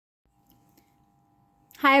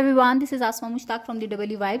Hi everyone, this is Asma Mushtaq from the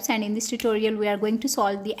W Vibes, and in this tutorial we are going to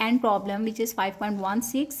solve the end problem, which is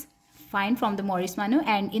 5.16, find from the Mano.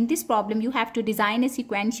 And in this problem you have to design a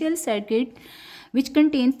sequential circuit which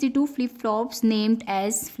contains the two flip-flops named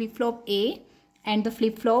as flip-flop A and the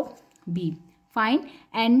flip-flop B. Fine.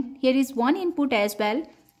 And here is one input as well,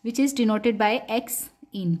 which is denoted by X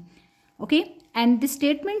in. Okay, and the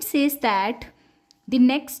statement says that the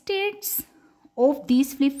next states of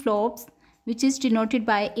these flip-flops, which is denoted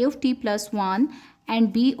by A of t plus 1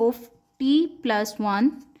 and B of t plus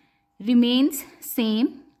 1, remains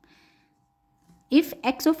same if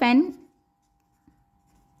x of n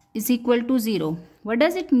is equal to 0. What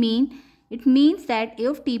does it mean? It means that A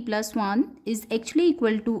of t plus 1 is actually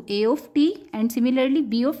equal to A of t, and similarly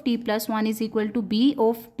B of t plus 1 is equal to B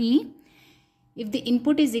of t if the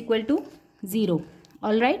input is equal to 0.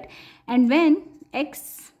 Alright, and when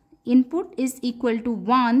x input is equal to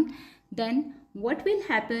 1, then what will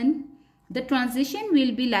happen? The transition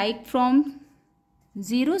will be like from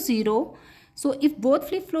 0 0. So if both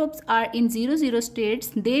flip-flops are in 0 0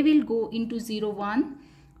 states, they will go into 0 1.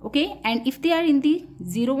 Okay, and if they are in the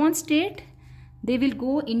 0 1 state, they will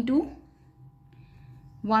go into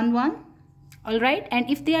 1 1. Alright, and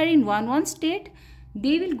if they are in 1 1 state,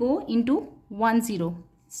 they will go into 1 0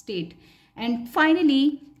 state. And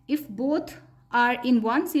finally, if both are in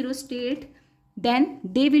 1 0 state, then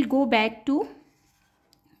they will go back to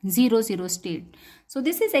 0 0 state. So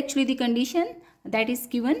this is actually the condition that is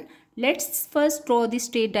given. Let's first draw the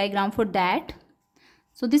state diagram for that.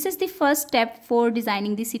 So this is the first step for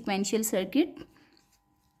designing the sequential circuit.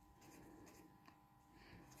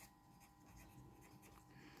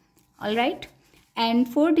 Alright, and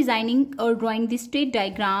for designing or drawing the state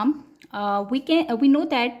diagram, we know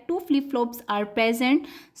that two flip-flops are present.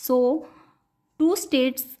 So two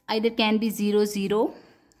states either can be 0 0,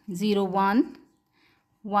 0 1,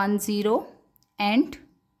 1 0, and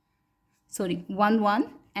 1 1,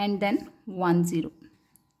 and then 1 0.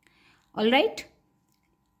 Alright,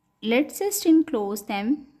 let's just enclose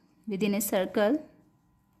them within a circle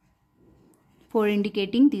for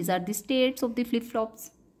indicating these are the states of the flip-flops.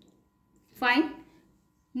 Fine.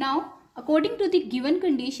 Now, according to the given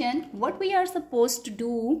condition, what we are supposed to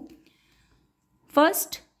do,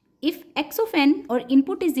 first, if x of n or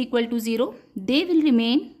input is equal to 0, they will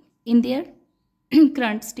remain in their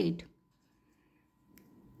current state.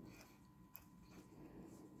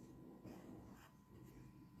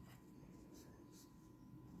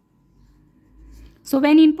 So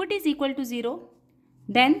when input is equal to 0,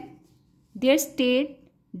 then their state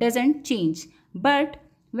doesn't change. But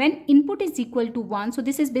when input is equal to 1, so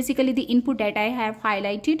this is basically the input that I have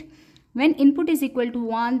highlighted. When input is equal to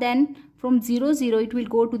 1, then from 0 0 it will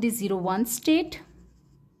go to the 0 1 state.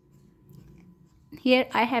 Here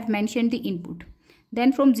I have mentioned the input.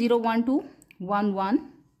 Then from 0 1 to 1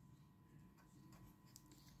 1.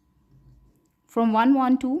 From 1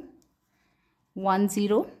 1 to 1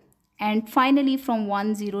 0. And finally from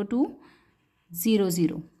 1 0 to 0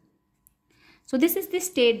 0. So this is the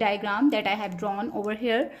state diagram that I have drawn over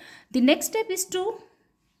here. The next step is to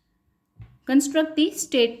construct the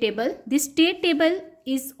state table. The state table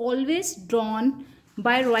is always drawn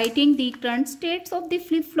by writing the current states of the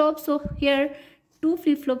flip-flops. So here two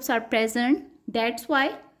flip-flops are present. That's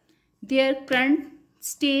why their current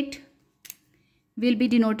state will be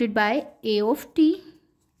denoted by A of t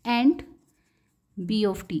and B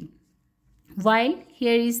of t. While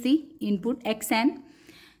here is the input xn.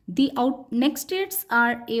 The next states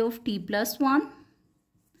are A of t plus 1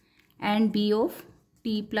 and B of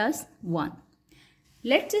t plus 1.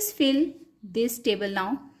 Let's just fill this table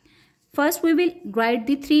now. First we will write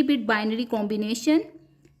the 3-bit binary combination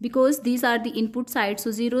because these are the input sides. So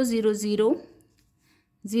 0 0 0,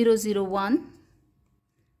 0 0 1.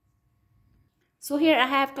 So here I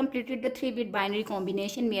have completed the 3-bit binary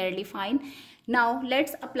combination merely fine. Now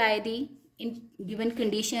let's apply the given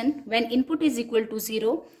condition. When input is equal to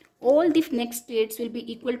 0, all the next states will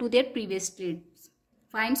be equal to their previous states.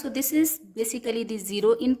 Fine. So this is basically the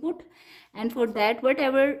 0 input, and for that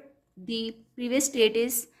whatever the previous state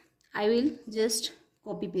is, I will just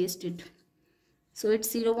copy paste it. So it's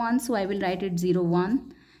 0 1, so I will write it 0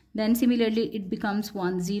 1. Then similarly it becomes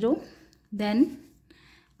 1 0. Then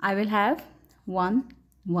I will have 1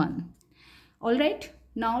 1. Alright,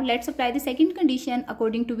 now let's apply the second condition,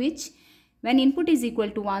 according to which when input is equal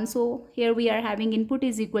to 1, so here we are having input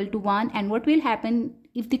is equal to 1, and what will happen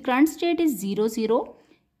if the current state is 0 0,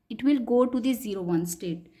 it will go to the 0 1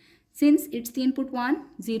 state. Since it's the input 1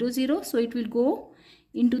 0 0, so it will go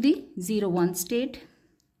into the 0 1 state.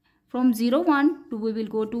 From 0 1 to we will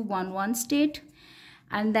go to 1 1 state,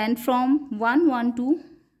 and then from 1 1 to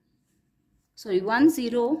sorry 1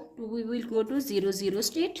 0 to we will go to 0 0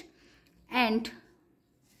 state, and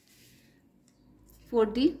for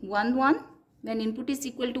the 1 1, when input is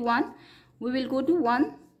equal to 1, we will go to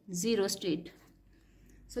 1 0 state.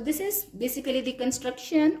 So this is basically the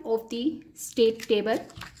construction of the state table.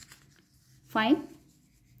 Fine.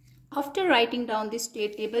 After writing down the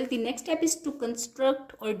state table, the next step is to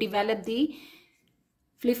construct or develop the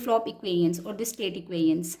flip-flop equations or the state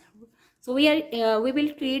equations. So we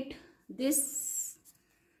will treat this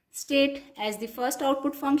state as the first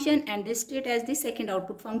output function and this state as the second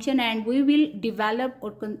output function, and we will develop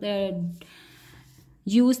or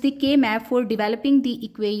use the K-map for developing the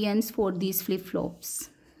equations for these flip-flops.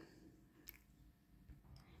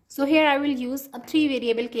 So here I will use a 3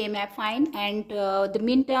 variable K-map, fine, and the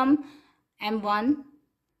minterm M1,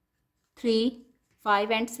 3,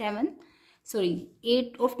 5 and 7. Sorry,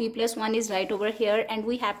 8 of t plus 1 is right over here, and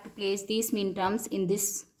we have to place these minterms in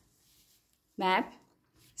this map.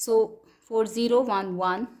 So for 0 1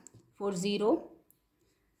 1, for 0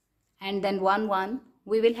 and then 1 1,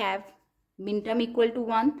 we will have minterm equal to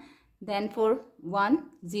 1. Then for 1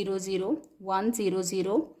 0 0 1 0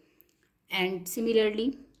 0, and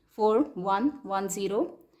similarly for 1 1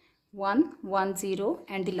 0 1 1 0,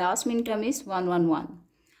 and the last minterm is 1 1 1.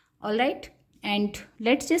 All right, and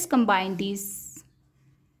let's just combine these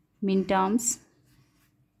minterms,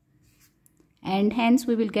 and hence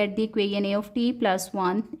we will get the equation a of t plus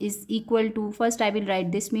 1 is equal to, first I will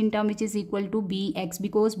write this minterm which is equal to bx,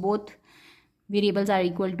 because both variables are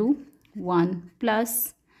equal to 1,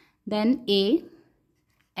 plus then a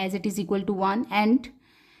as it is equal to 1, and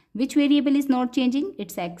which variable is not changing?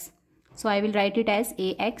 It's x. So I will write it as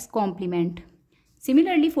ax complement.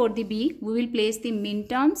 Similarly for the b, we will place the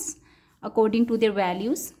minterms according to their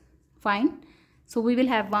values. Fine. So we will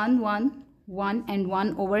have 1 1 1 and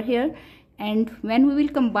 1 over here, and when we will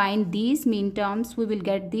combine these minterms, we will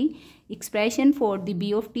get the expression for the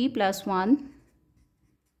b of t plus 1,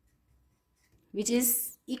 which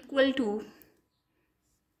is equal to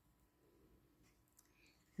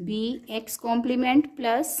bx complement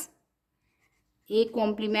plus a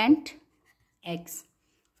complement x.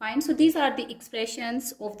 Fine. So these are the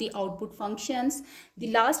expressions of the output functions. The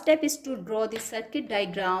last step is to draw the circuit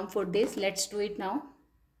diagram for this. Let's do it now.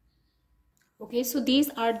 Okay, so these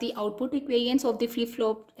are the output equations of the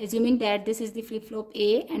flip-flop, assuming that this is the flip-flop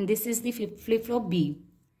A and this is the flip-flop B.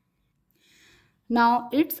 Now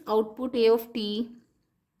its output A of t,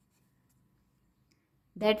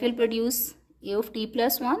 that will produce a of t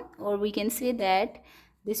plus 1, or we can say that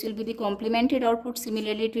this will be the complemented output.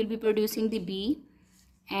 Similarly, it will be producing the b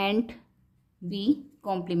and b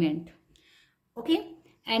complement. Okay,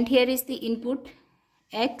 and here is the input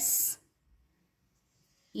x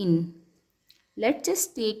in. Let's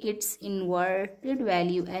just take its inverted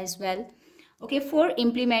value as well. Okay, for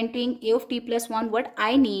implementing a of t plus 1, what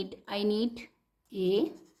I need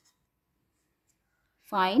a,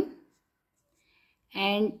 fine,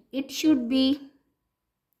 and it should be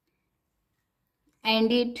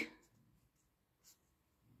ended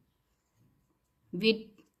with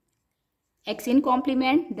x in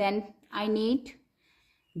complement. Then I need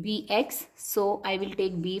bx, so I will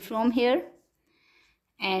take b from here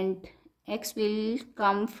and x will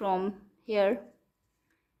come from here.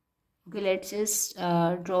 Okay, let's just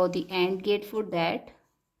draw the AND gate for that.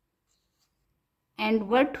 And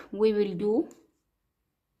what we will do,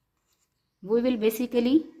 we will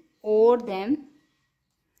basically OR them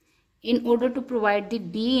in order to provide the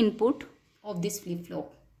D input of this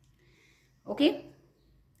flip-flop. Okay.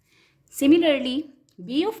 Similarly,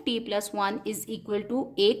 B of t plus 1 is equal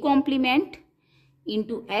to A complement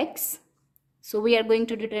into x. So we are going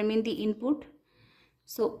to determine the input.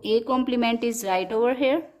 So A complement is right over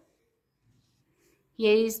here.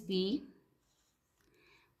 Here is B.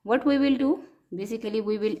 What we will do, basically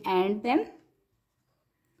we will AND them.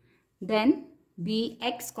 Then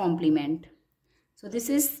Bx complement. So this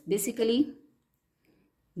is basically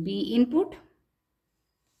B input,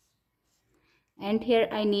 and here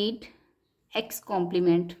I need x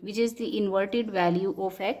complement, which is the inverted value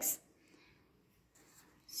of x.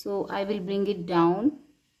 So I will bring it down.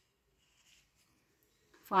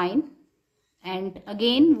 Fine. And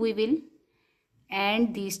again we will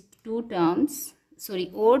AND these two terms,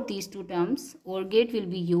 OR these two terms. OR gate will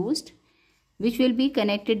be used, which will be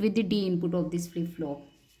connected with the D input of this flip-flop.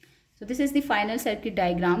 So this is the final circuit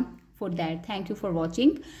diagram for that. Thank you for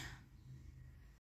watching.